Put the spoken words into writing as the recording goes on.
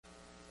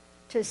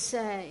to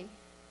say,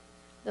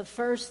 the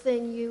first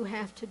thing you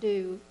have to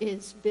do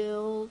is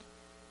build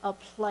a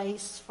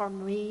place for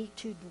me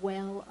to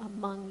dwell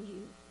among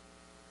you.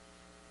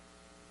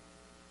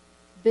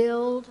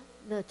 Build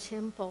the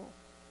temple.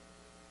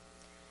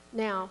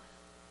 Now,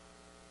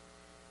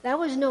 that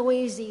was no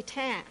easy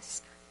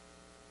task.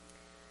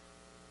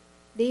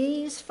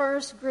 These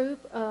first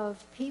group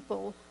of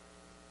people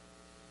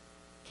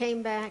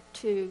came back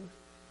to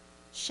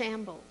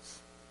shambles.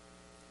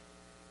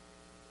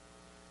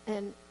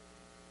 And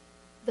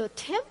the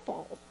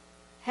temple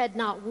had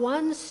not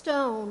one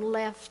stone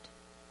left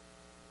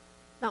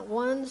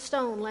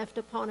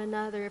upon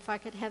another. If I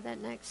could have that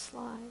next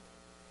slide.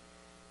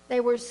 They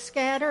were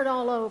scattered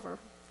all over,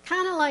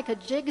 kind of like a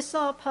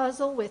jigsaw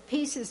puzzle with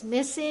pieces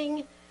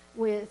missing,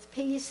 with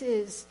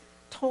pieces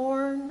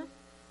torn,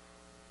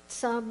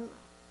 some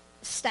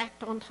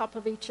stacked on top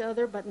of each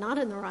other, but not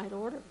in the right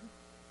order.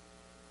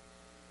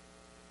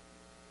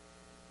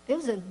 It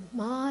was a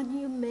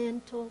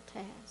monumental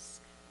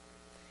task.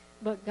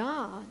 But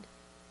God,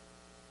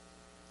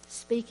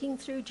 speaking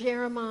through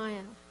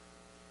Jeremiah,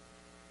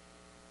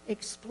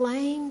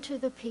 explained to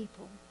the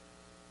people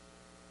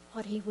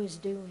what he was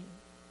doing.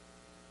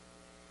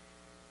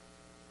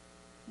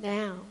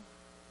 Now,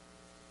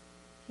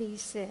 he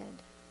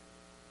said,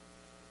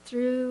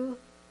 through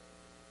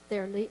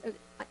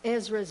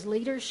Ezra's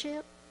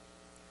leadership,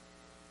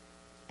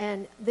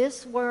 and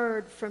this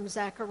word from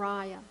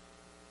Zechariah,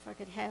 if I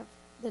could have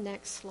the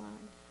next slide.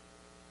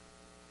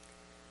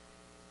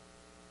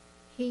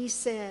 He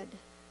said,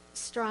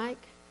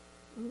 strike,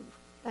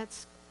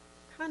 that's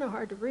kind of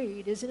hard to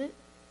read, isn't it?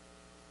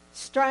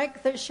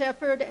 Strike the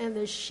shepherd and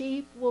the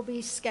sheep will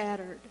be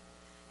scattered,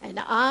 and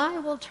I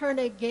will turn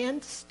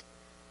against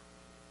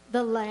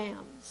the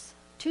lambs.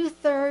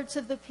 2/3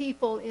 of the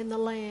people in the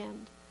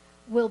land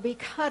will be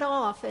cut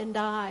off and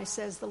die,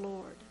 says the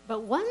Lord.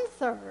 But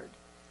 1/3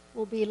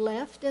 will be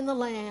left in the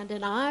land,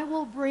 and I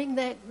will bring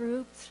that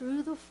group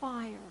through the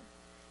fire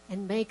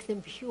and make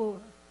them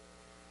pure.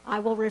 I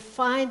will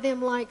refine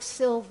them like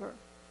silver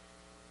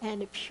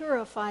and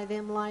purify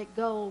them like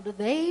gold.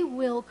 They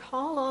will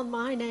call on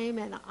my name,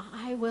 and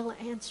I will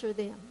answer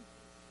them.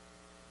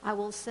 I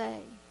will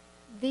say,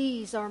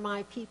 these are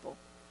my people.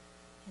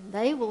 And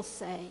they will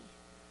say,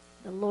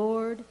 the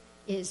Lord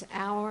is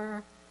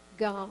our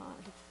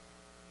God.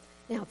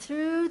 Now,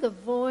 through the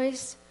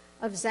voice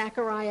of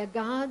Zechariah,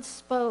 God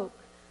spoke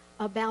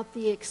about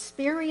the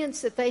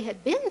experience that they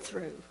had been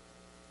through,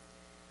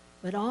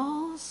 but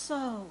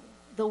also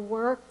the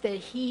work that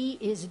he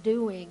is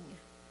doing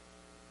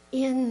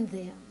in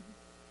them.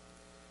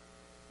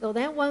 Though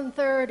that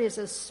 1/3 is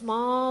a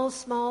small,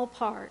 small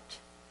part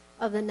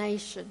of the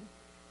nation.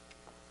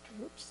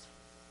 Oops.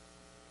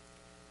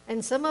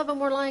 And some of them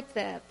were like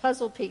that,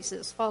 puzzle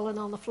pieces falling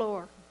on the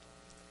floor.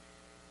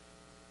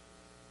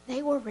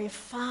 They were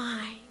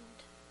refined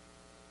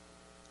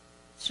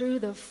through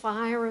the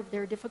fire of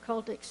their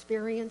difficult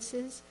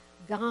experiences.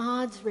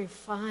 God's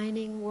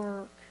refining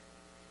work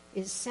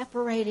is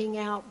separating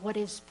out what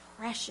is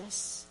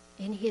precious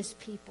in his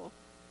people.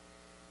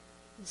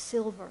 The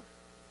silver,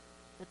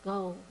 the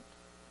gold.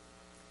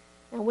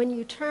 Now when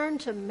you turn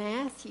to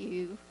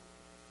Matthew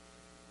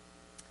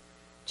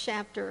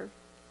chapter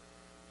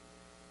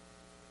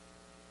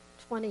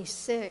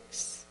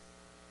 26,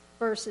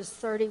 verses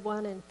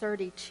 31 and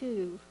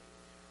 32,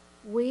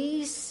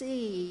 we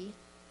see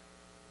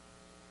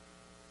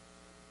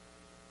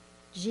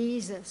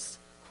Jesus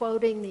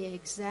quoting the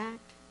exact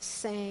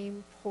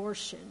same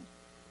portion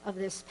of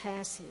this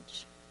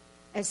passage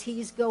as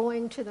he's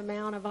going to the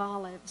Mount of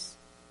Olives.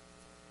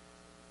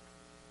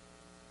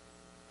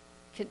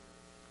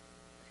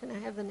 Can I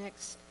have the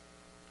next?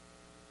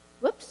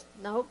 Whoops,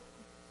 nope.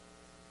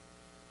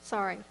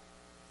 Sorry.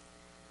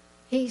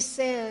 He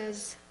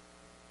says,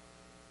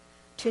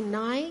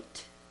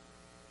 tonight,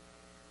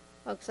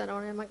 folks, I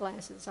don't have my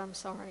glasses, I'm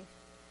sorry.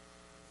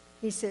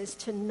 He says,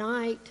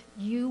 tonight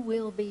you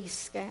will be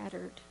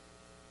scattered.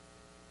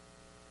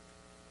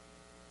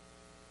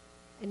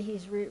 And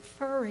he's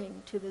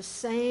referring to the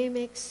same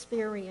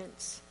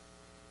experience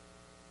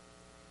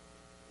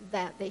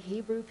that the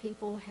Hebrew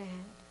people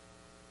had.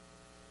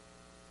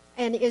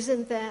 And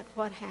isn't that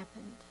what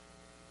happened?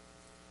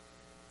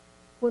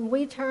 When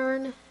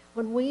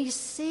we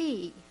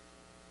see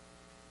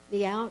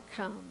the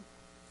outcome,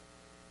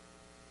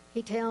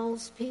 he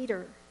tells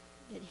Peter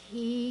that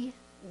he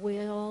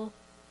will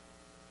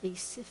be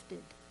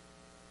sifted.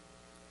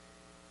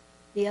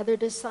 The other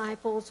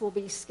disciples will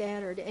be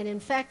scattered. And in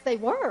fact, they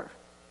were.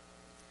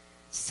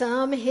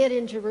 Some hid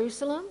in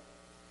Jerusalem.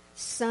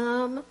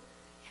 Some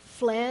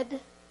fled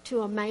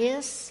to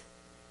Emmaus,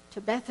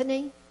 to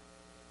Bethany,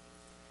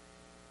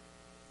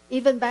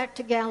 even back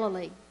to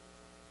Galilee.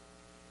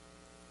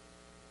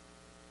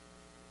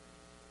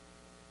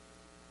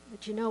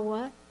 But you know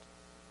what?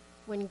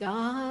 When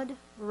God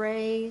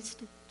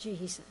raised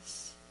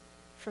Jesus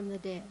from the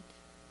dead,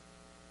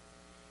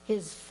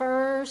 his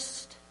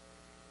first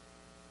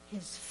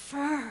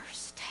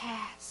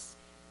task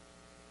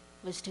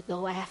was to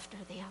go after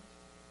them.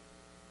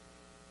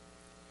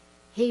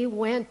 He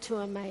went to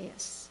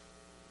Emmaus.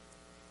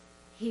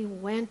 He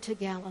went to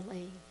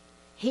Galilee.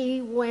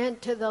 He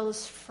went to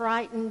those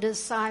frightened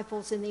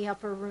disciples in the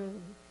upper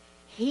room.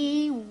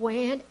 He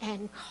went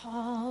and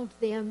called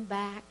them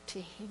back to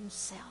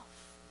himself.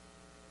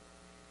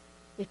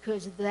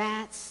 Because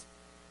that's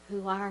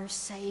who our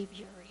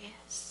Savior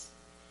is.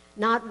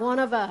 Not one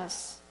of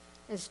us,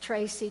 as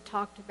Tracy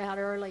talked about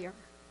earlier,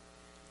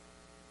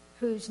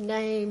 whose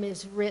name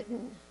is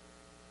written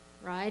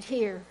right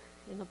here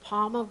in the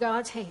palm of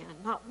God's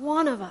hand. Not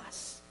one of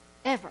us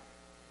ever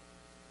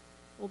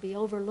will be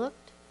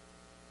overlooked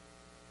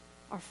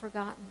or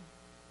forgotten.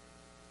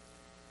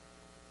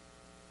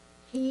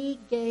 He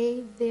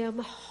gave them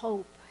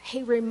hope.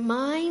 He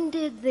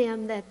reminded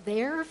them that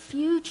their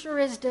future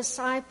as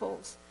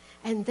disciples,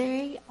 and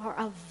they are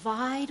a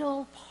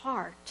vital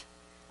part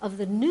of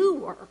the new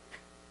work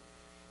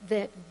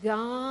that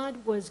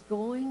God was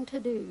going to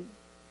do,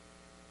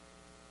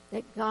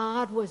 that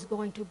God was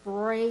going to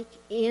break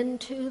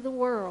into the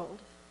world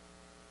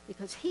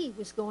because he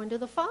was going to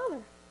the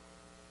Father.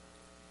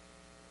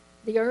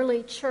 The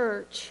early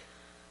church,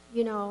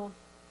 the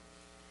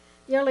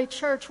early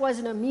church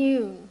wasn't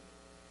immune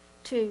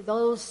to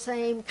those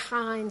same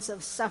kinds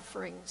of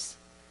sufferings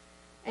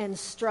and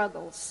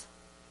struggles.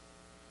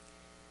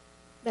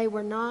 They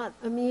were not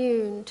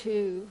immune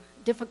to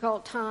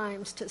difficult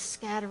times, to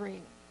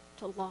scattering,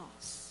 to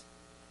loss.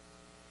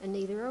 And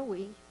neither are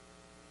we.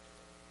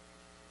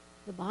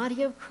 The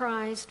body of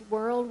Christ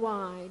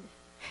worldwide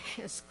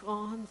has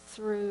gone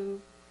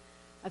through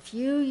a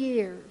few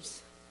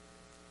years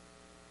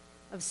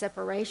of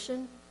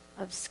separation,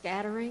 of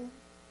scattering,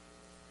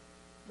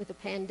 with the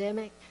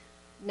pandemic,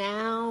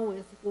 now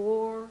with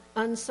war,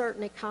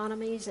 uncertain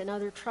economies, and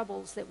other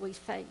troubles that we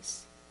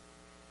face.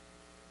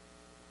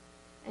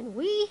 And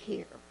we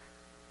here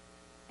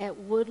at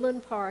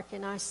Woodland Park,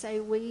 and I say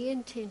we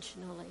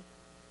intentionally,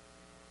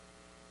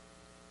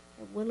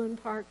 at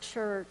Woodland Park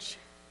Church,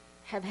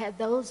 have had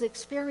those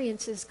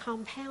experiences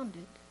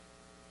compounded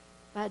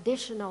by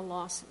additional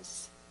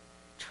losses,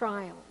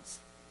 trials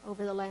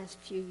over the last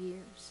few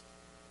years.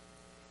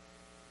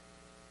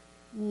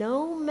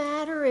 No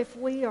matter if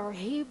we are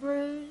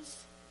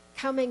Hebrews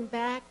coming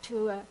back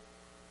to a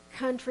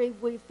country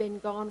we've been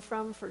gone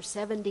from for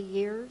 70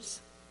 years,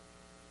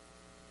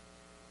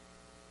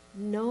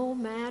 no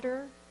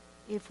matter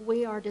if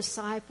we are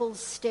disciples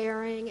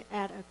staring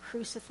at a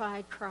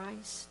crucified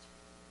Christ,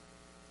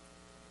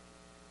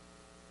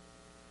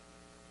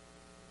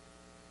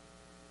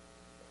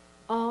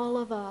 all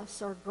of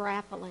us are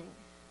grappling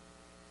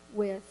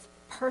with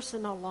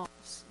personal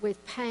loss,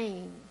 with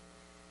pain,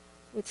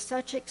 with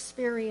such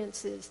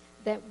experiences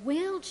that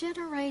will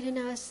generate in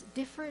us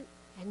different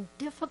and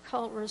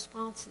difficult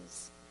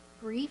responses.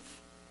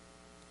 Grief,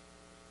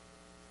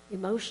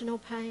 emotional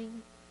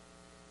pain,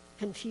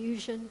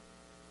 confusion,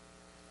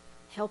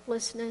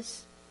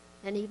 helplessness,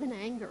 and even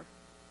anger.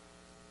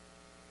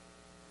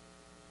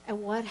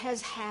 And what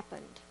has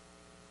happened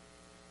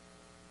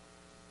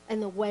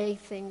and the way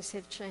things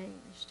have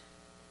changed.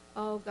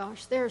 Oh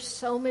gosh, there are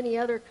so many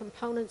other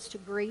components to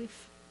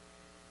grief.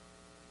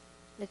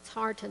 It's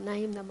hard to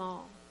name them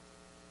all.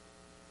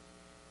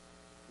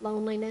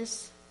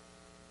 Loneliness,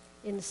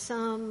 in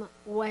some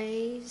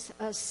ways,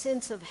 a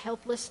sense of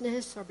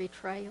helplessness or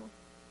betrayal.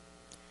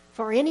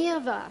 For any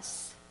of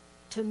us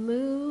to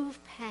move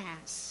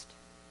past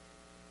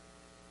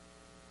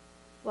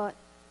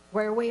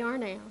where we are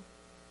now,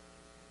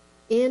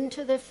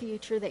 into the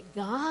future that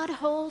God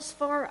holds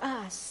for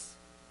us,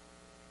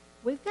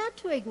 we've got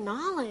to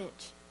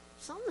acknowledge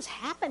something's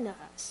happened to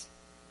us.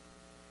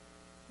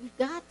 We've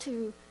got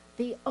to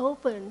be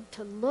open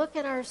to look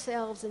at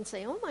ourselves and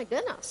say, oh my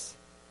goodness,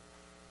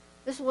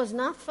 this was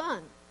not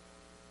fun.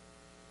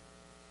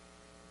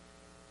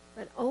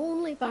 But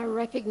only by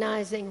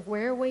recognizing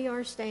where we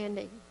are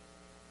standing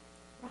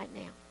right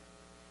now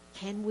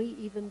can we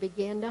even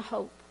begin to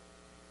hope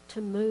to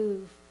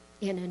move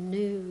in a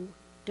new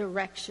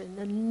direction,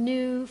 a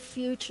new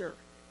future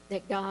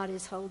that God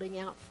is holding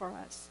out for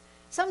us.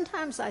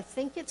 Sometimes I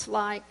think it's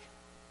like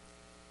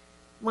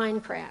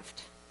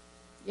Minecraft,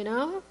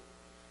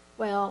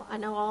 Well, I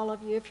know all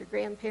of you, if your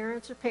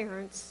grandparents or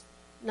parents,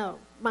 know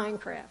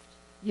Minecraft.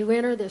 You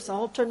enter this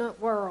alternate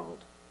world,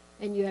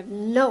 and you have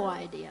no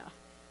idea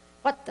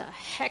what the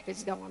heck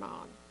is going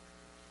on.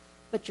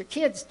 But your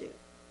kids do.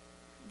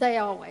 They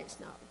always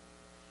know.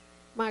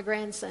 My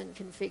grandson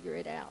can figure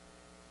it out.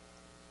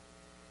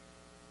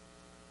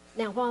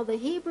 Now, while the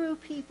Hebrew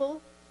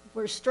people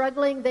were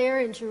struggling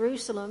there in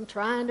Jerusalem,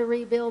 trying to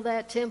rebuild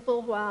that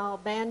temple while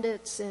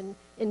bandits and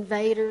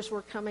invaders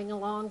were coming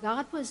along,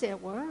 God was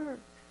at work.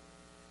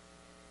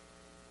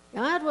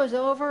 God was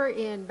over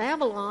in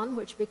Babylon,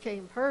 which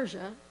became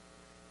Persia,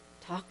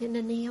 talking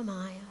to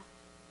Nehemiah,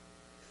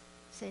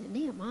 saying,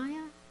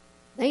 Nehemiah,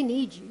 they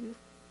need you.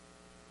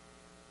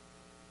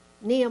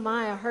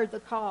 Nehemiah heard the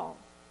call.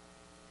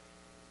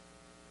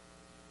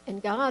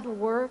 And God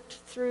worked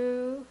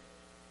through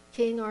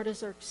King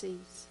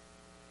Artaxerxes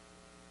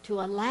to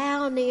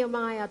allow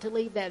Nehemiah to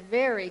leave that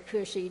very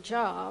cushy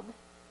job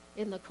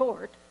in the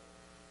court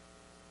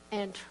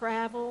and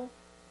travel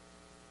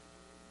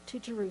to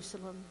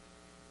Jerusalem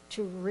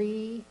to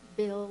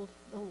rebuild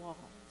the walls.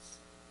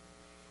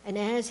 And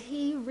as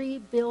he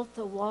rebuilt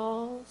the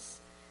walls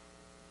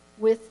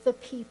with the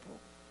people,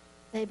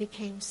 they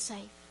became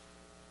safe.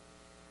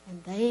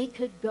 And they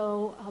could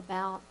go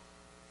about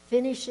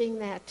finishing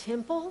that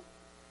temple,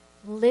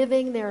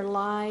 living their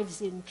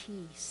lives in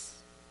peace.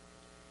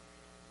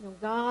 You know,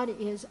 God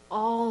is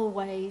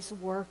always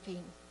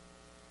working.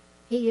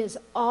 He is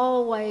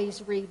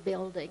always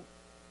rebuilding.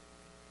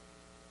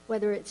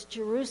 Whether it's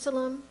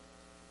Jerusalem,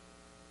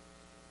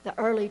 the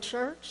early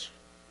church,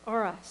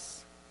 or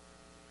us.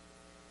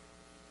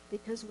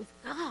 Because with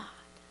God,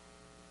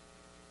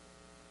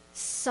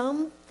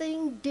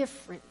 something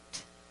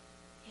different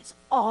is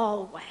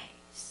always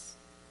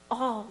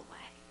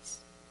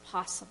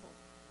possible.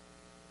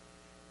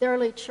 The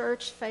early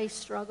church faced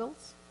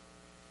struggles.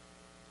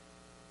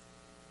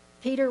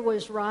 Peter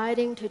was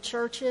writing to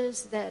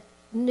churches that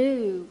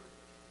knew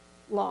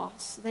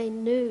loss. They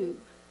knew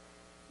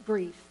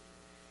grief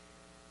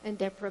and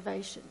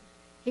deprivation.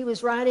 He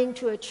was writing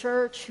to a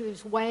church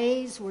whose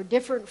ways were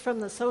different from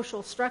the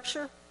social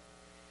structure,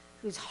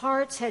 whose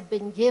hearts had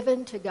been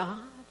given to God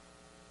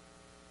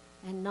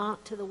and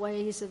not to the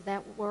ways of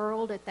that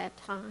world at that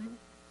time.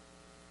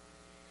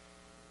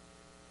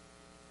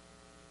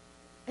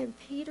 And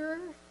Peter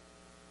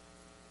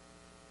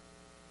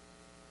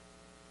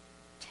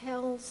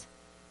tells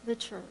the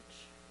church,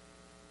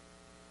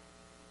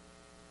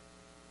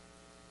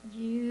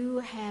 you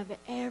have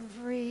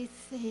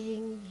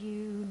everything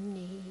you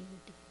need.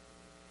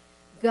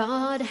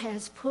 God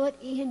has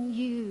put in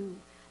you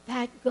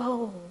that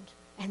gold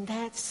and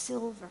that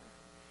silver,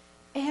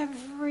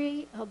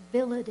 every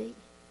ability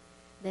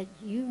that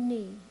you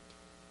need,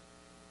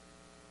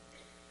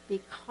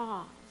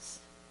 because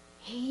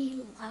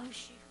he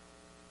loves you.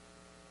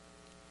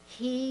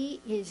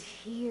 He is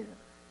here,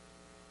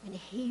 and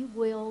he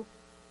will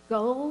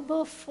go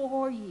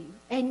before you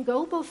and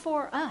go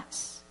before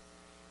us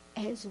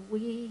as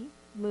we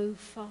move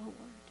forward.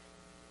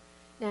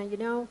 Now, you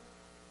know,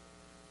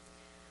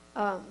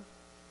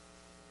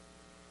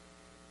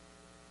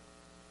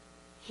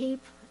 he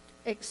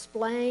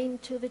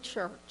explained to the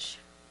church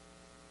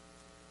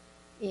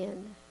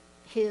in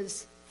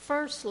his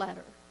first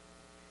letter.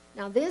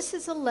 Now, this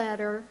is a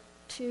letter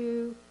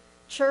to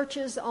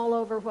churches all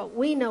over what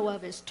we know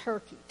of as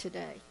Turkey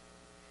today.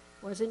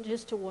 It wasn't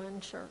just to one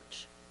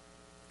church.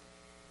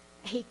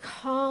 He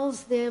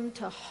calls them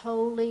to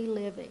holy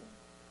living.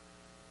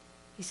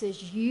 He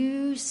says,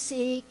 you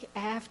seek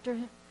after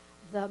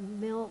the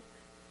milk,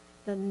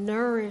 the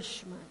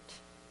nourishment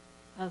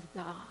of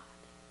God.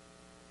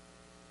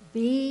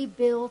 Be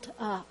built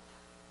up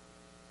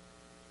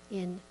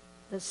in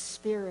the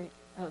Spirit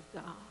of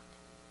God.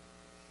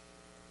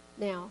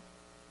 Now,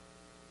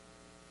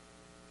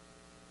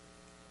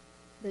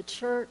 the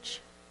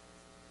church,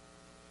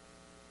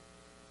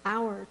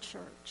 our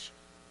church,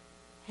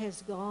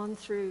 has gone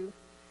through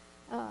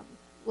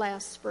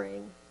last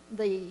spring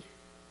the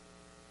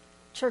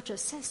church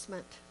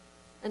assessment,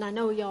 and I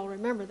know y'all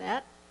remember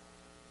that.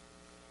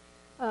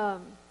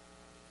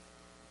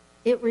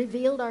 It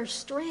revealed our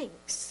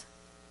strengths.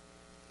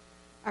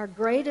 Our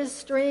greatest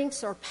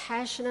strengths are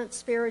passionate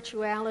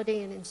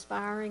spirituality and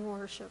inspiring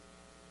worship.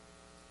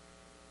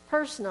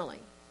 Personally,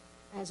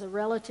 as a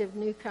relative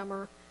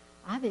newcomer,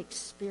 I've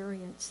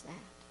experienced that.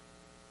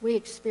 We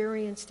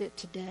experienced it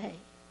today.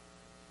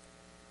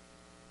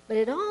 But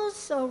it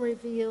also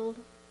revealed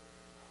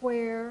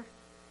where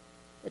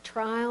the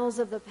trials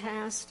of the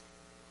past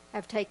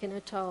have taken a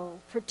toll.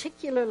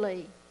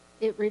 Particularly,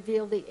 it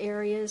revealed the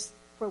areas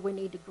where we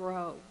need to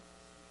grow.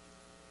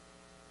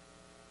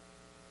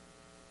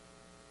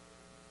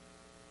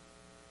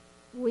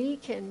 We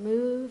can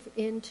move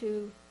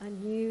into a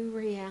new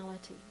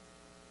reality,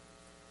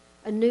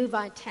 a new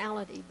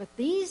vitality. But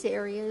these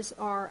areas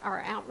are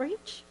our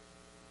outreach,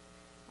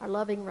 our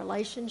loving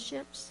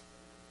relationships,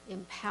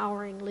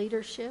 empowering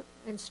leadership,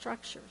 and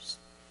structures.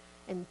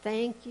 And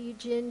thank you,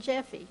 Jen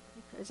Jeffy,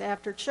 because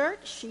after church,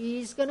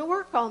 she's going to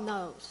work on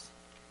those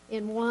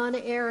in one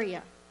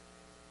area.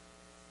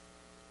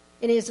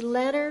 In his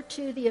letter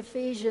to the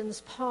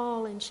Ephesians,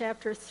 Paul in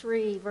chapter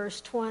 3, verse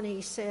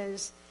 20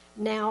 says,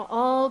 now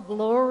all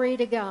glory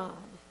to God,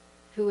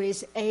 who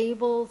is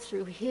able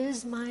through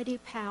his mighty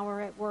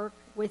power at work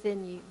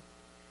within you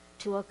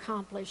to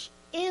accomplish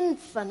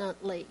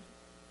infinitely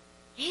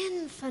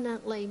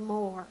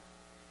more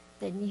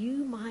than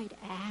you might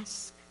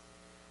ask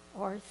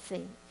or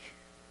think.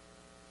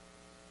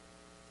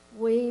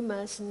 We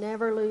must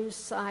never lose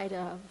sight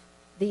of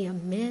the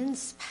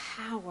immense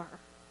power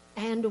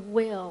and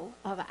will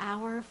of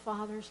our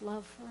Father's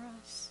love for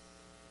us.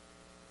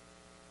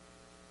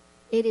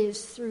 It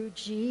is through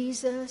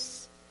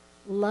Jesus'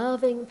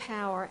 loving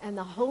power and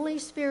the Holy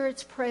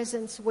Spirit's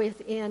presence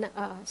within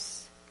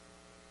us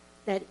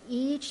that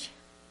each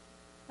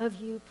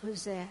of you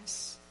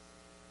possess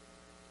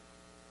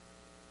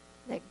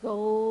that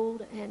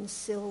gold and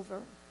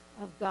silver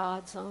of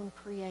God's own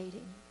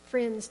creating.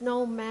 Friends,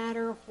 no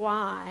matter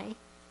why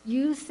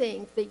you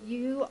think that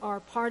you are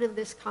part of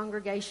this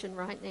congregation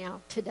right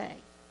now, today,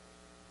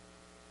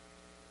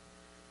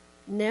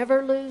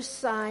 never lose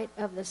sight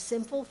of the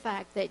simple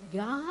fact that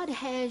God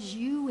has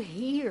you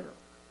here.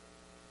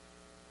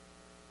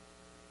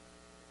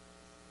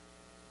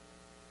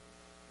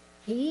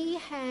 He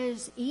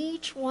has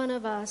each one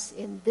of us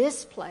in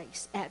this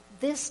place at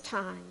this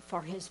time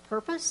for His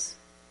purpose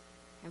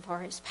and for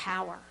His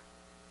power,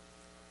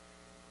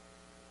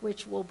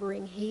 which will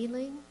bring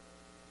healing,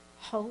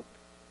 hope,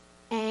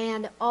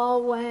 and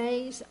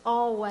always,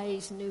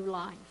 always new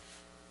life.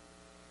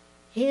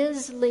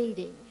 His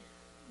leading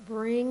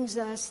brings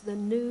us the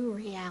new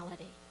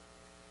reality.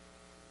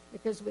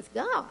 Because with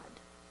God,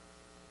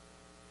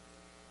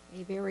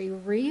 a very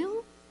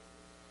real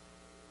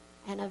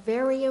and a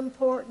very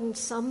important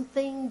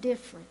something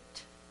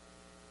different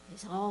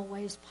is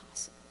always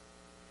possible.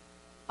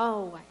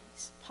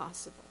 Always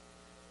possible.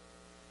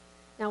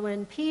 Now,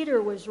 when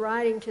Peter was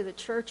writing to the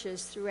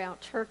churches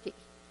throughout Turkey,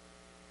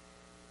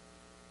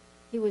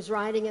 he was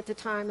writing at the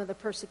time of the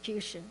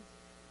persecution.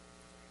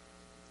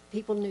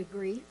 People knew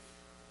grief.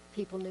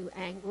 People knew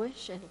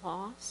anguish and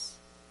loss.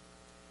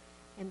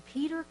 And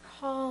Peter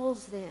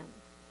calls them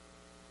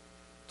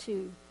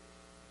to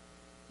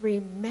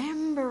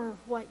remember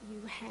what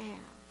you have.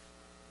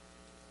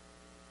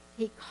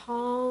 He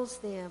calls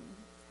them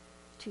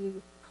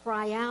to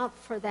cry out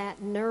for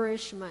that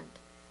nourishment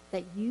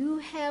that you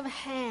have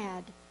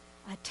had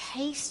a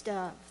taste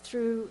of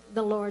through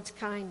the Lord's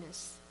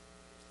kindness.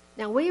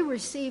 Now, we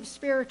receive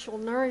spiritual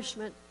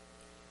nourishment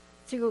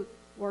through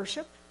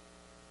worship,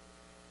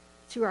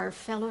 through our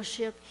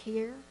fellowship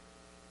here,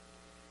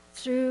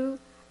 through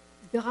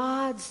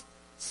God's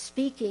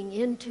speaking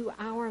into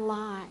our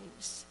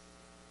lives.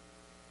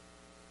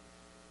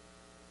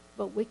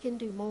 But we can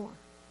do more.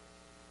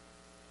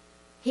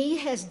 He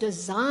has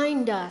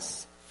designed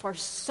us for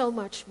so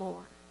much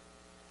more.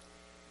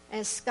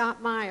 As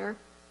Scott Meyer,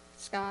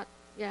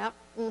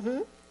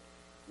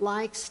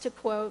 likes to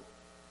quote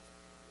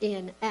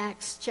in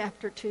Acts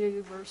chapter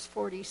 2, verse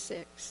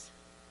 46.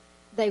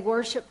 They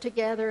worshiped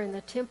together in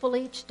the temple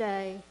each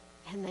day,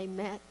 and they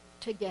met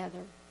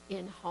together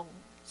in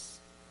homes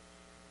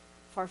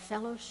for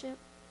fellowship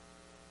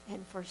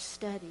and for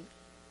study.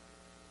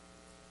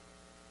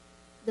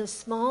 The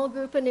small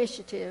group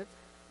initiative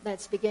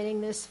that's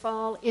beginning this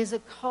fall is a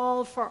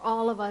call for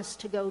all of us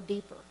to go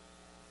deeper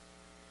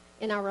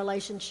in our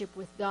relationship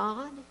with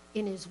God,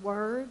 in His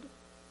Word,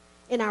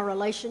 in our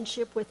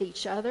relationship with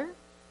each other,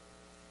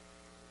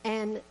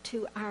 and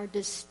to our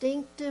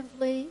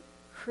distinctively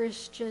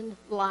Christian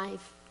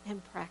life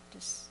and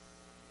practice.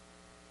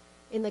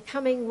 In the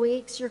coming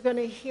weeks, you're going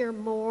to hear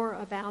more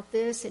about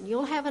this, and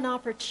you'll have an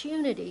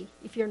opportunity,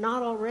 if you're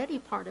not already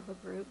part of a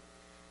group,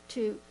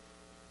 to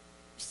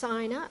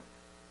sign up,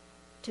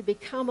 to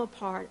become a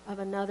part of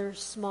another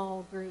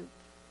small group.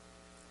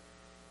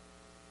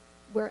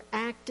 We're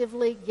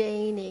actively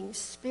gaining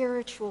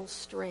spiritual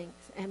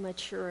strength and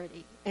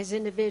maturity as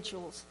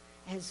individuals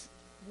as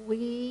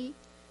we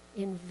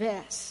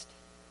invest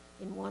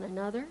in one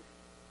another,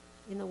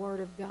 in the Word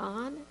of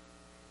God,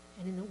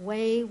 and in the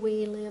way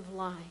we live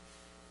life.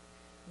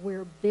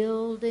 We're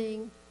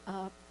building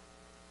up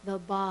the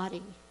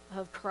body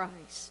of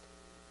Christ.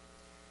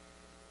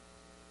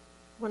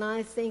 When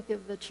I think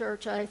of the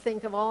church, I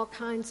think of all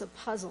kinds of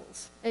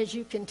puzzles, as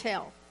you can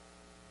tell.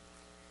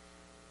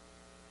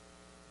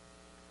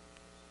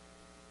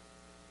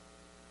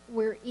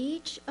 We're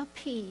each a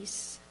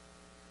piece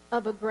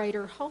of a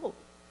greater whole.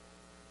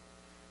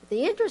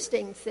 The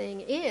interesting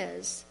thing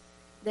is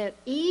that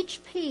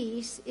each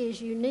piece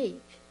is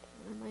unique.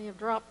 I may have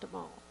dropped them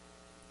all.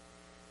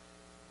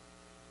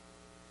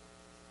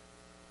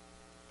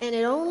 And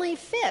it only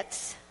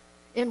fits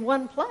in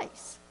one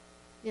place.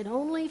 It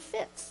only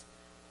fits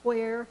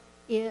where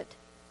it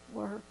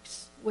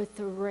works with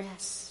the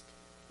rest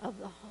of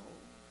the whole.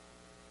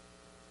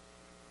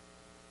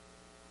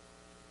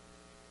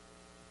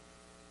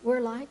 We're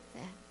like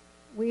that.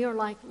 We are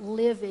like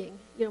living.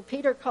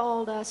 Peter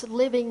called us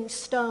living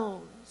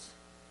stones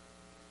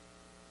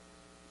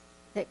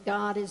that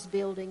God is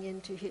building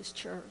into His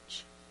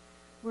church.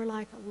 We're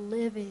like a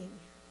living,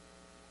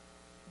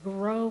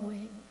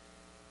 growing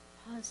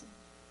puzzle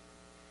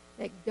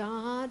that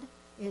God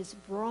has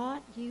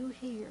brought you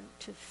here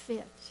to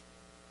fit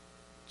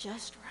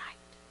just right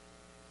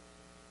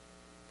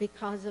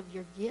because of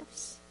your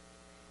gifts,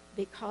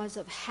 because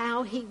of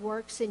how He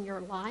works in your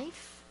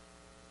life.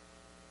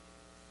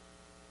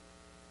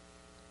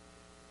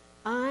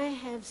 I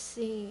have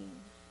seen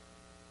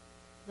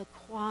the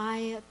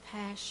quiet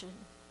passion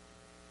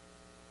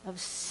of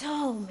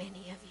so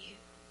many of you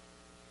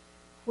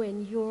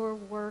when you're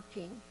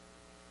working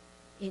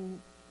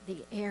in the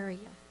area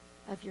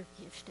of your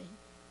gifting.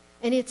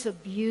 And it's a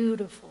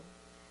beautiful,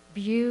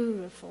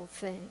 beautiful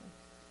thing.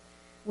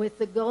 With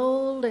the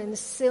gold and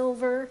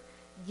silver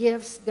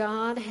gifts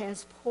God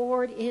has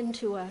poured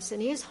into us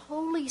and His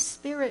Holy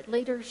Spirit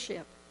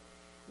leadership,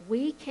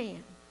 we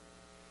can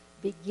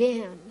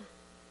begin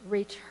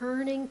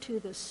returning to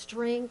the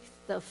strength,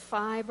 the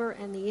fiber,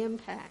 and the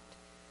impact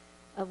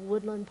of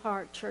Woodland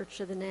Park Church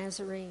of the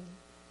Nazarene.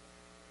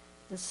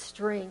 The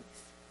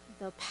strength,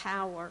 the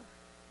power,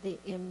 the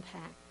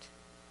impact.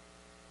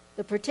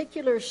 The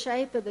particular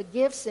shape of the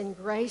gifts and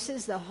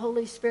graces the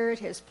Holy Spirit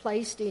has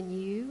placed in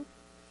you,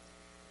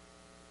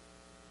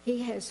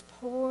 He has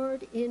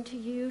poured into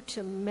you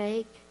to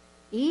make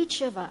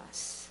each of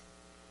us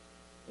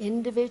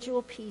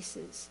individual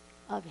pieces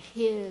of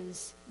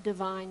His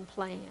divine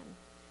plan.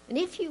 And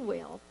if you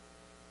will,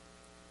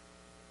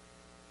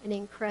 an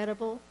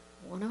incredible,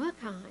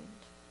 one-of-a-kind,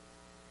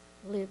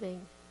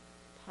 living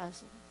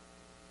puzzle.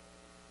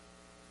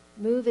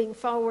 Moving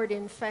forward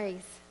in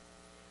faith,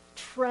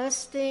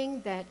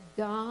 trusting that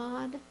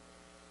God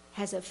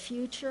has a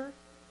future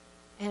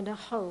and a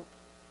hope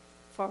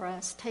for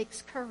us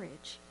takes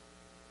courage.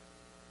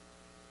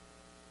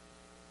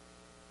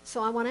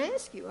 So I want to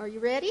ask you, are you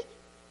ready?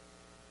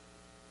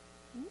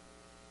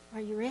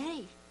 Are you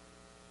ready?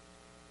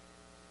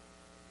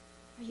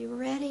 Are you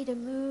ready to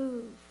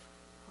move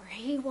where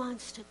He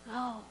wants to go?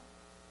 Are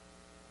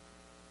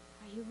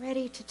you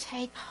ready to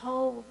take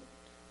hold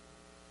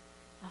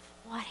of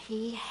what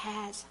He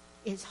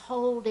is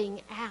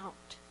holding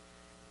out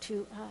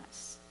to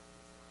us?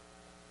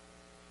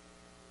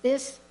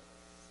 This,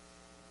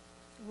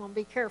 I want to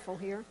be careful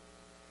here,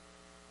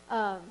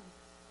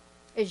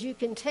 as you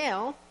can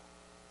tell,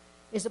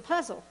 is a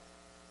puzzle.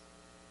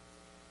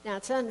 Now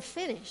it's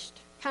unfinished,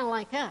 kind of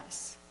like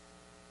us.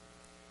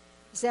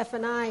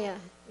 Zephaniah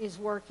is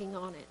working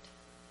on it.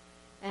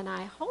 And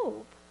I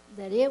hope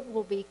that it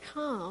will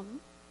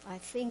become, I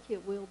think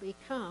it will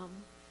become,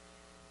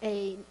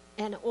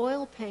 an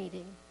oil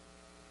painting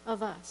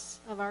of us,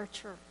 of our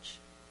church,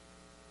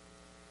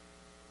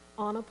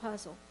 on a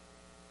puzzle.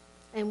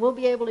 And we'll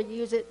be able to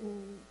use it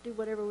and do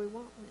whatever we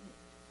want with it.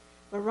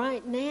 But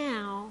right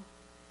now,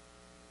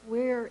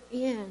 we're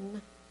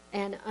in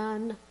an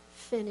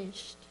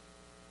unfinished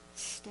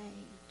stage.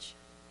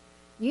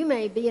 You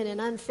may be in an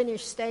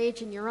unfinished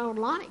stage in your own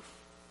life.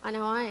 I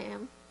know I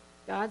am.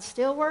 God's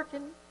still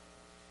working.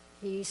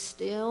 He's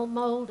still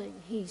molding.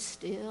 He's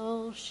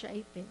still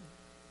shaping.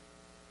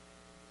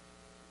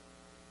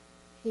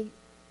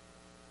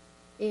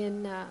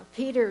 In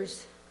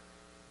Peter's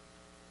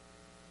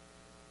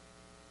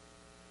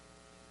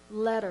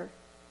letter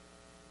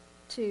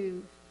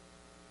to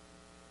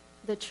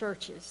the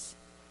churches,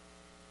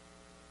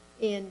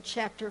 in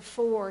chapter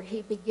 4,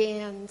 he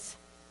begins,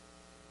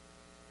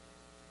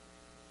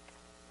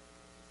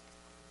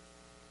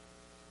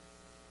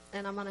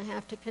 and I'm going to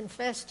have to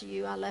confess to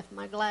you, I left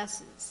my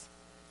glasses,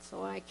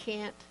 so I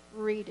can't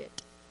read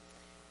it.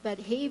 But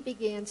he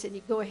begins, and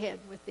you go ahead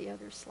with the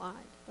other slide,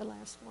 the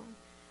last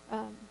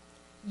one.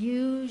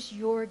 Use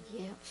your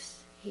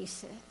gifts, he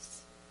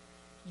says.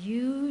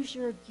 Use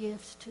your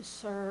gifts to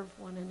serve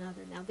one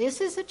another. Now,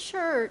 this is a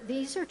church.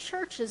 These are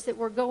churches that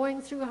were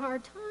going through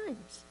hard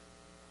times.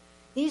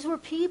 These were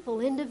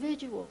people,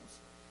 individuals,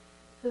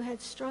 who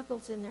had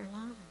struggles in their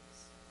lives.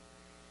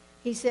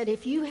 He said,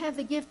 if you have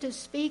the gift of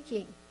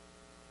speaking,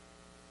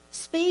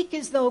 speak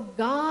as though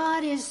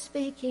God is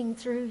speaking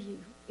through you.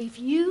 If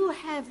you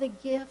have the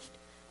gift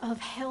of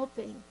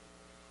helping,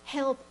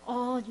 help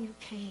all you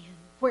can,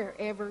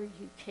 wherever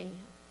you can.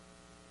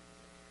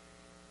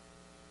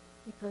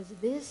 Because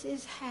this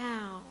is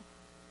how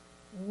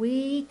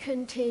we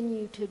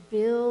continue to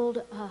build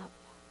up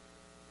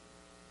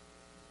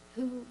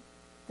who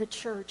the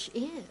church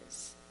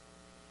is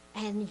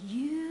and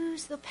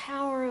use the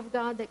power of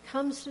God that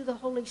comes through the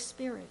Holy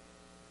Spirit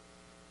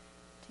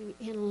to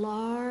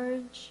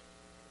enlarge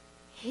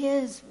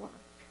His work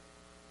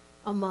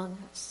among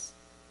us.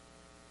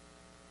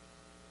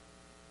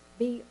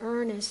 Be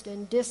earnest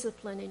and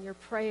disciplined in your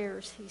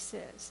prayers, he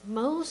says.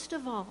 Most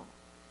of all,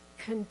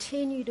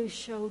 continue to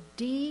show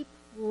deep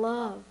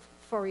love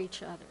for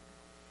each other.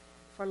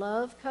 For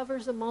love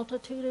covers a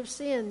multitude of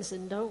sins,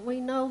 and don't we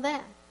know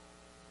that?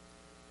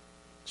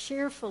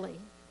 Cheerfully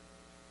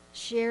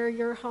share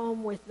your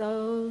home with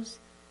those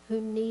who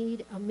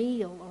need a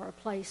meal or a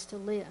place to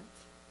live.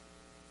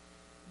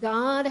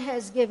 God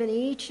has given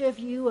each of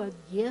you a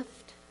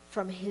gift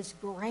from His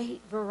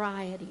great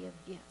variety of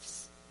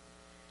gifts.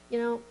 You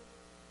know,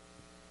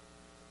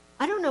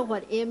 I don't know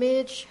what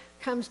image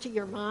comes to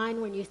your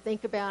mind when you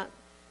think about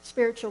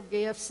spiritual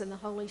gifts and the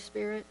Holy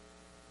Spirit.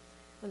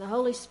 When the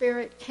Holy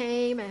Spirit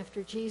came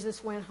after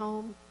Jesus went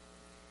home,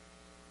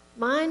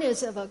 mine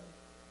is of a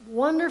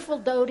wonderful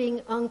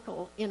doting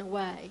uncle, in a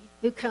way,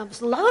 who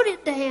comes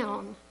loaded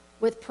down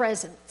with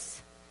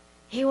presents.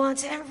 He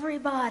wants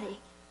everybody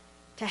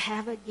to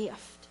have a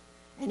gift,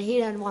 and he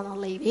doesn't want to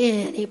leave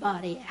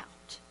anybody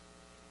out,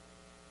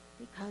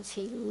 because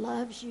he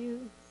loves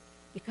you,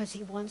 because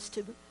he wants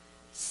to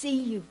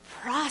see you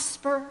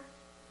prosper.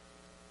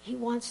 He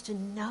wants to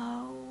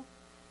know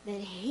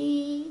that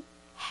he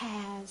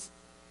has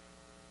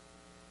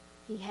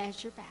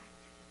your back.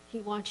 He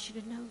wants you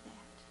to know that.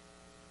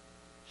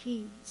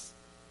 He's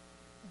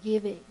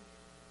giving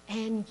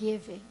and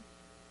giving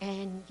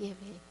and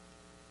giving.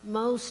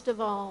 Most of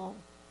all,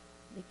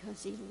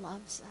 because he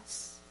loves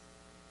us.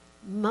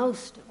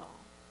 Most of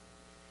all,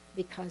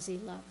 because he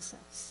loves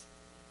us.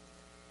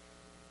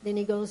 Then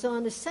he goes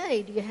on to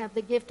say, do you have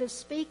the gift of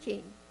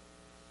speaking?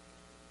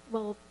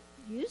 Well,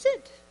 use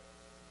it.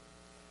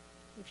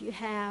 If you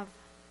have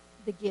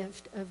the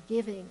gift of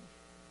giving,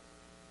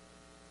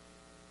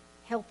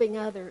 helping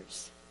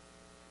others,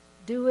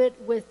 do it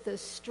with the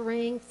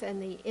strength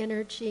and the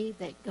energy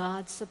that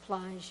God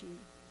supplies you.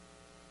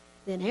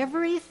 Then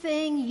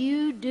everything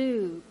you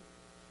do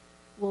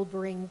will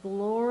bring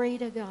glory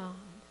to God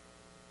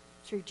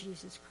through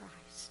Jesus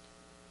Christ.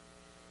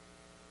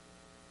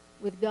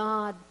 With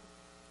God,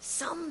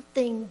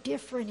 something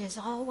different is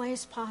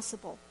always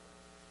possible.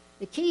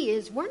 The key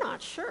is we're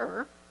not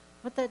sure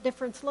what that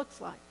difference looks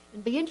like.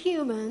 And being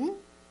human,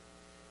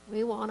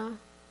 we want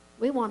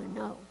to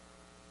know.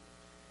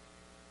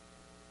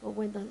 But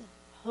when the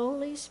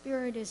Holy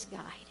Spirit is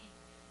guiding,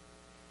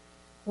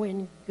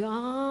 when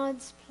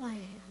God's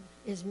plan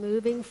is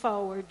moving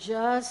forward,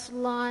 just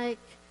like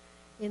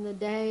in the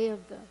day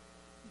of the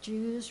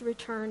Jews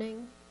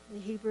returning, the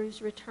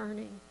Hebrews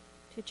returning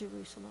to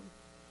Jerusalem,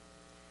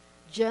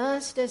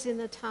 just as in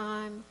the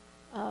time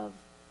of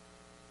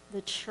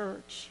the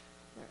church,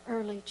 the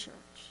early church,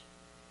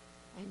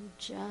 and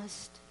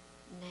just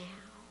now,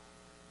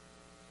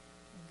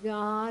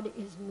 God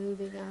is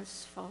moving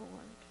us forward.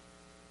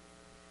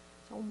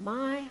 So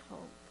my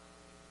hope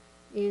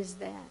is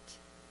that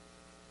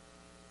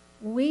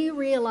we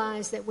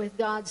realize that with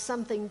God,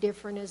 something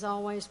different is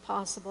always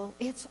possible.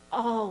 It's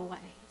always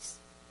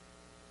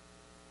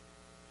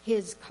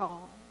His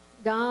call.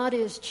 God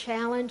is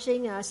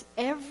challenging us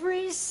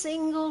every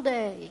single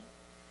day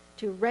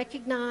to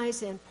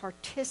recognize and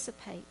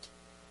participate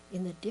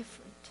in the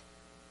different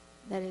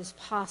that is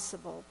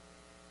possible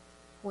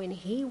when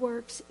He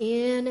works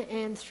in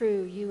and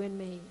through you and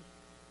me.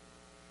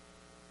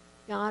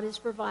 God has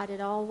provided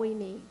all we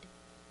need.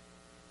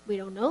 We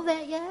don't know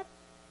that yet,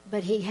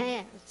 but He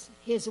has.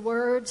 His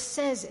word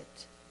says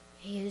it.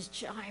 He is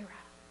Jireh.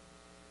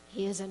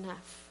 He is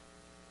enough.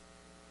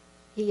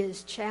 He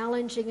is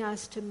challenging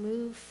us to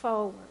move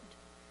forward,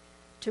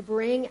 to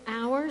bring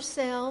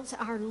ourselves,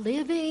 our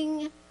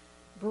living,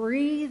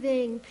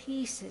 breathing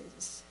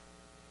pieces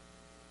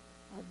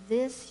of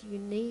this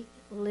unique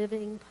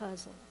living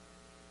puzzle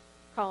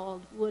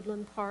called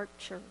Woodland Park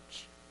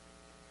Church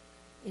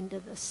into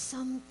the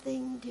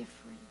something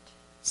different,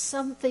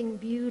 something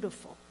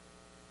beautiful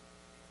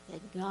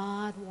that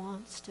God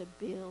wants to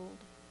build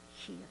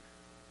here.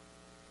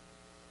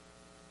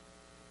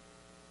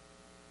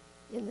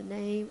 In the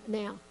name,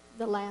 now,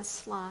 the last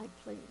slide,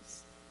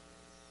 please.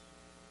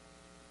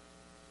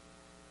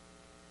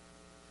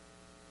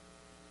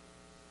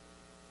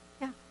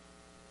 Yeah,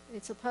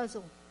 it's a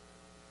puzzle.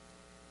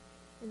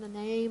 In the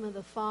name of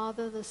the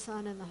Father, the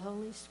Son, and the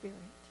Holy Spirit.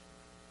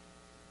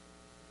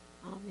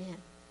 Amen.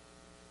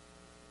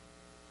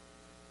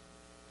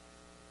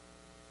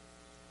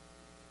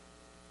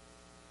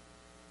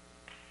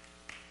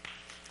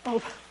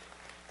 Oh.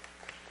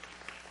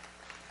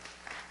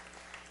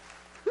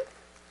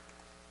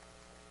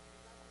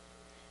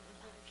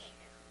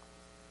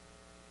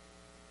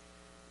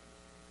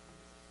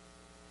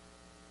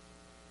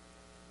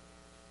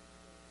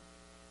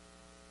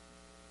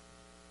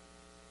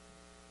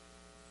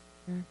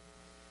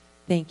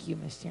 Thank you,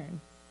 Miss Sharon.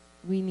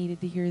 We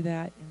needed to hear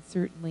that, and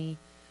certainly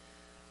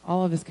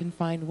all of us can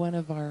find one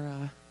of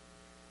our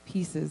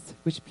pieces,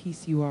 which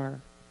piece you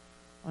are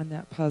on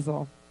that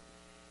puzzle.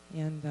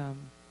 And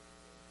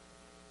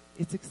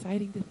it's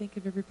exciting to think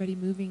of everybody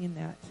moving in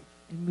that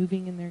and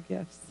moving in their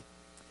gifts.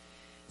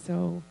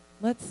 So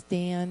let's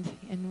stand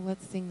and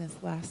let's sing this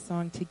last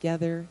song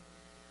together.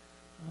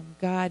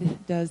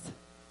 God does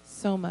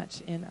so much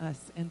in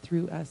us and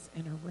through us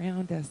and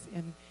around us,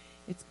 and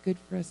it's good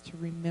for us to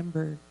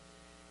remember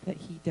that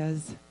He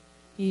does.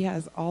 He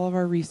has all of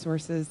our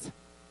resources,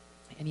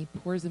 and He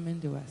pours them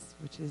into us,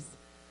 which is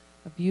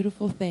a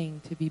beautiful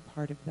thing to be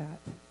part of that.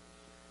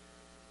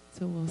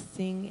 So we'll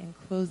sing and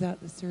close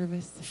out the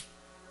service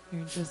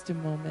here in just a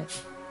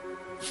moment.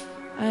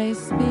 I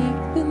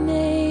speak the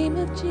name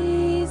of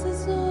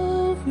Jesus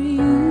over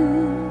you.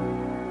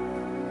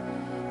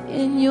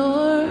 In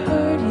your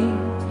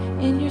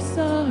hurting, in your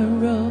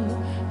sorrow,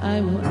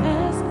 I will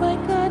ask my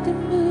God to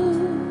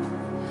move.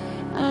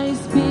 I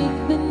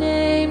speak the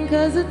name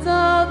 'cause it's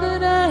all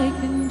that I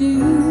can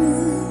do.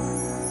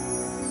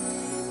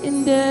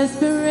 In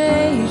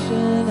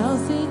desperation, I'll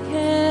seek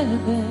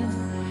heaven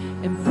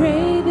and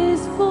pray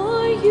this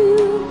for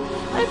you.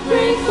 I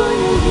pray for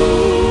your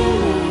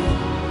healing,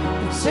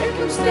 that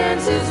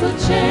circumstances will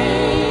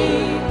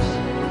change.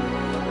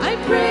 I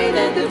pray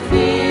that the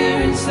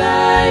fear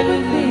inside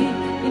would leave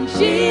in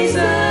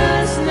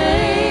Jesus'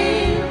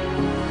 name.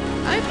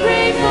 I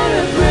pray for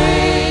a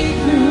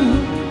breakthrough.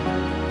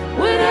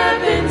 What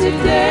happened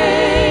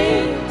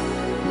today?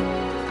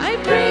 I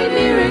pray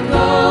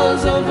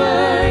miracles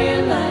over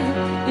your life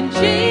in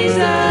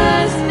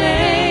Jesus'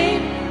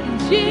 name, in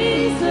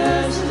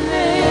Jesus'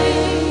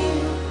 name.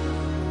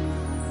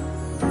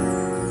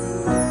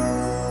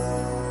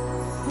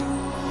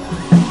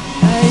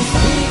 I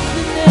speak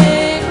the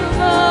name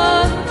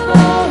of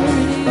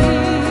authority,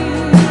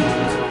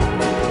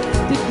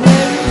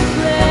 declaring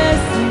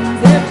blessing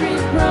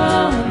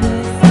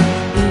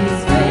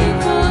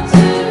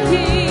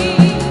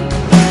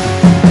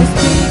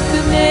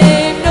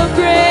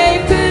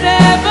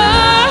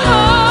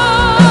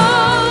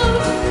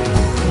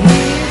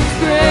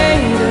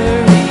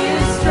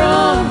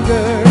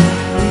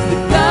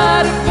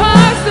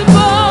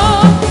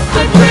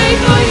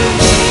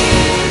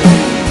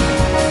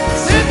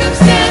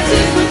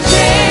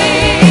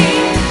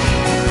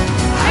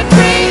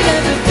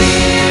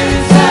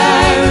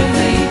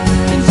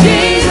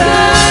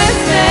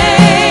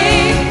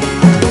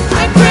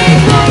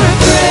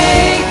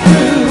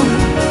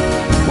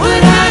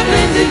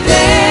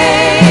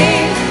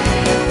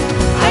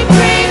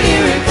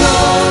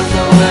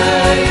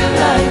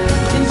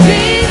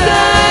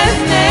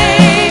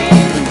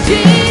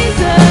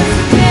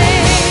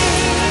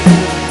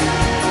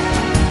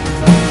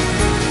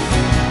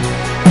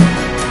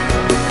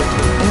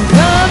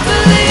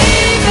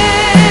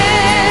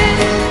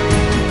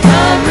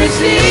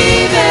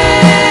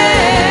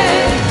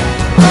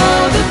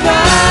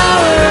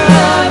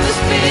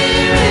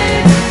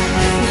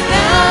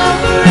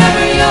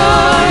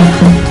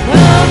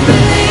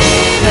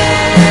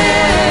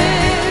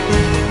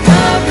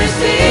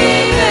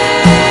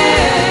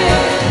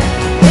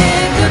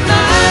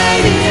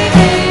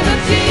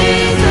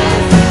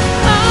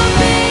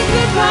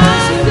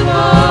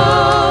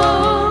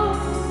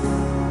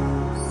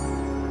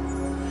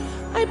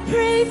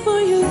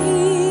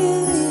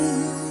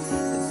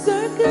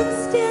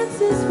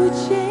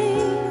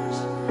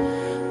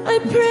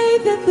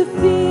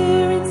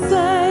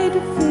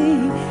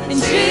In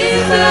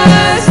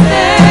Jesus'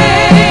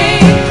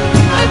 name,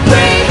 I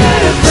pray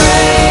that a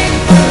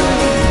breakthrough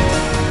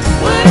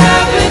would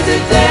happen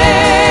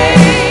today.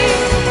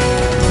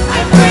 I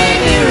pray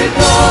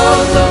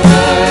miracles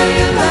over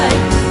your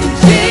life. In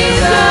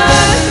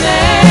Jesus'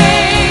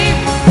 name,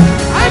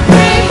 I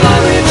pray for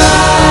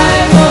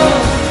revival,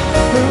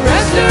 for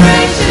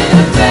restoration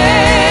of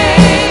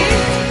faith.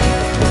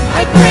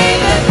 I pray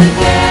that the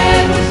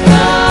dead will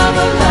come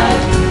alive.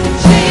 In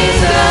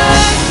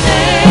Jesus'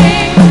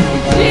 name,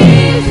 in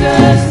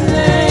Jesus'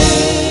 name.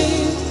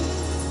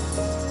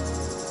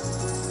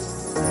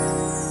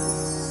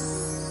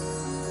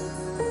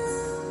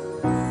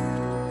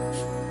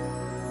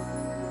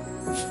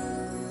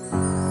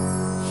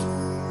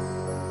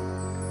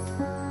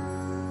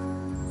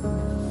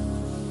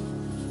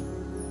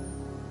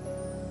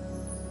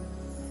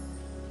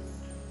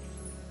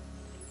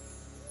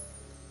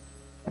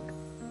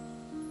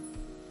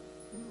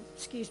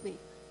 Excuse me.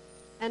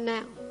 And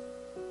now,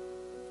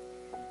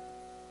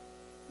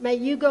 may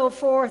you go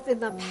forth in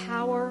the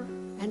power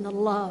and the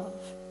love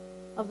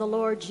of the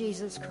Lord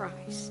Jesus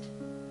Christ.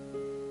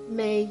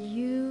 May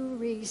you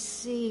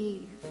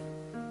receive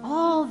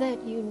all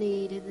that you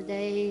need in the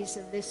days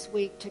of this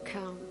week to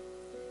come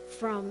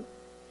from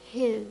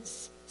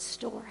His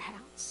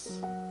storehouse.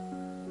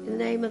 In the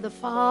name of the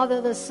Father,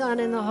 the Son,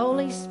 and the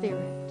Holy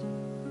Spirit.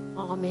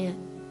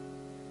 Amen.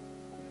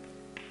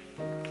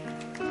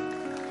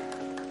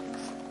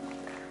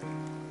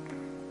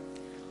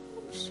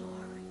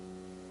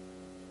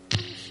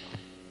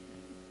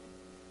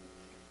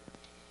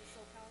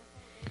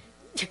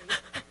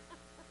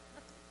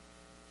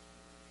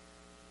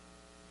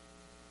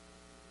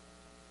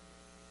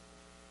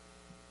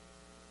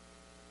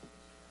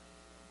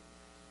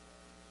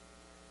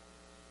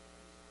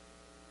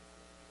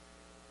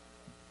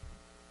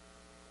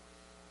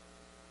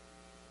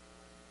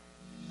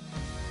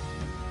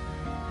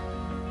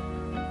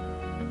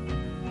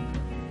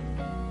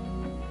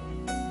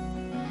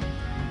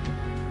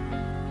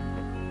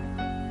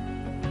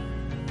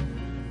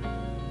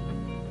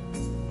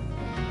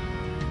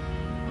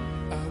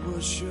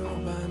 Sure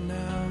by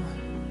now,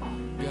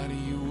 God,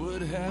 you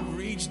would have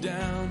reached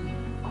down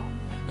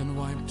and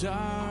wiped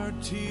our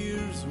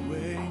tears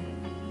away,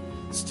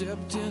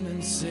 stepped in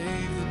and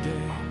saved the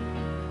day.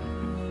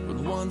 But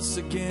once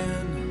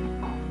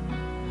again,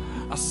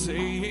 I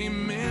say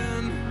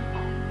amen,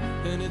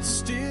 and it's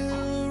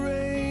still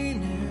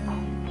raining.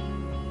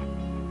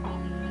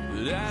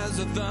 But as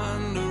the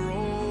thunder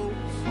rolls,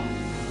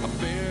 I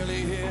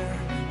barely hear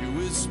you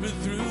whisper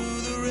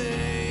through the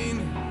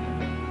rain.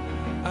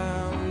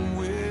 I'm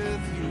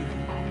with you,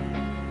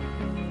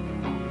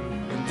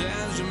 and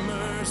as your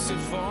mercy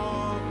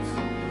falls,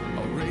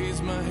 I'll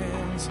raise my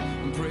hands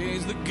and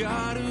praise the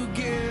God who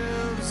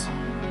gives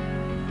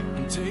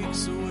and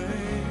takes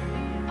away.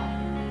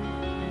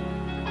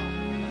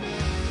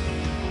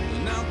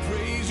 And I'll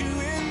praise you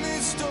in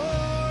this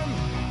storm,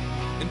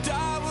 and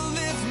I will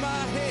lift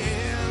my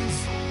hands,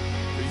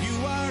 for you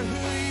are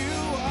who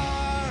you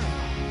are,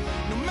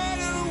 no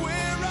matter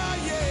where I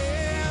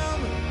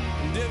am,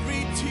 and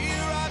every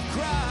tear I've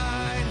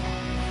cried,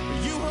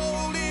 you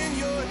hold in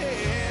your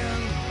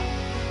hand.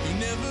 You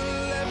never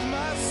left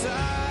my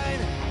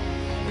side,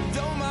 and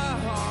though my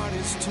heart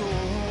is torn,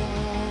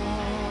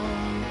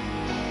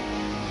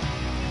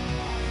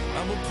 I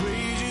will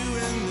praise you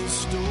in this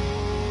storm.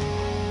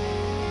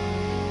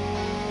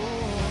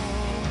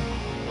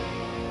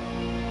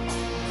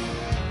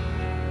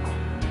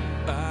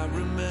 I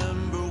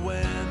remember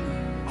when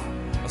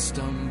I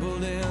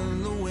stumbled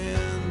in the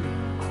wind,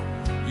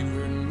 you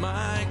heard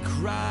my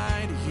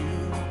cry to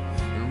you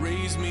and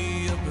raised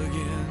me up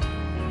again.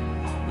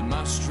 But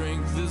my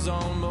strength is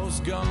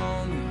almost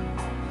gone.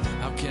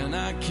 How can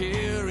I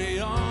carry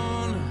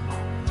on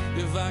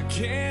if I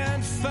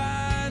can't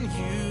find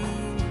you?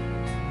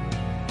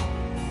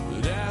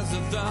 But as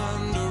the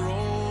thunder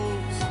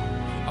rolls,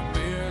 I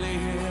barely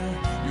hear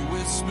you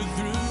whisper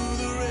through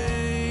the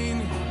rain.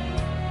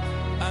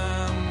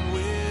 I'm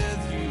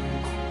with you,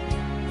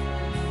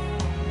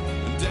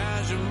 and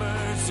as your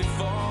mercy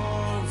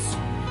falls,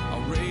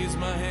 I'll raise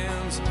my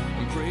hands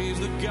and praise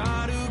the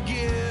God who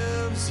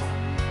gives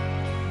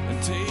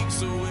and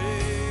takes away.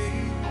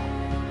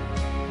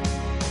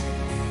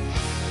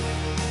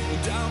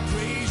 And I'll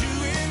praise you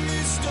in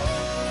this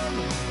storm,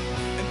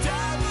 and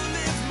I will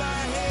lift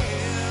my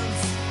hands,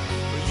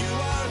 for you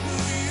are who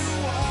you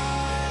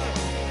are,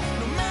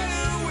 no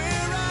matter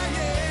where I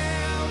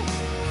am,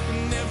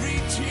 and every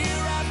tear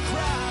I've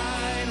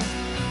cried,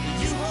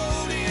 you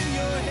hold in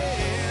your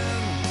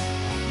hand.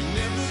 You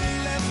never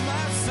left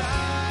my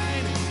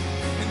side,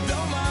 and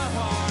though my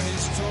heart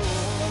is torn,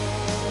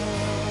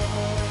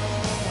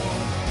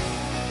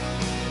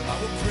 I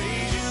will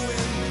praise you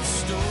in this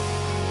storm.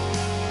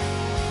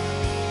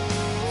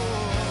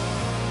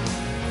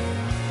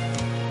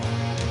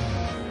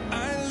 I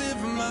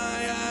lift my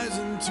eyes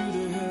into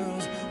the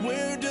hills.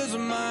 Where does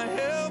my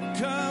help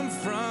come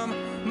from?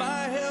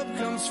 My help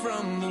comes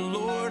from the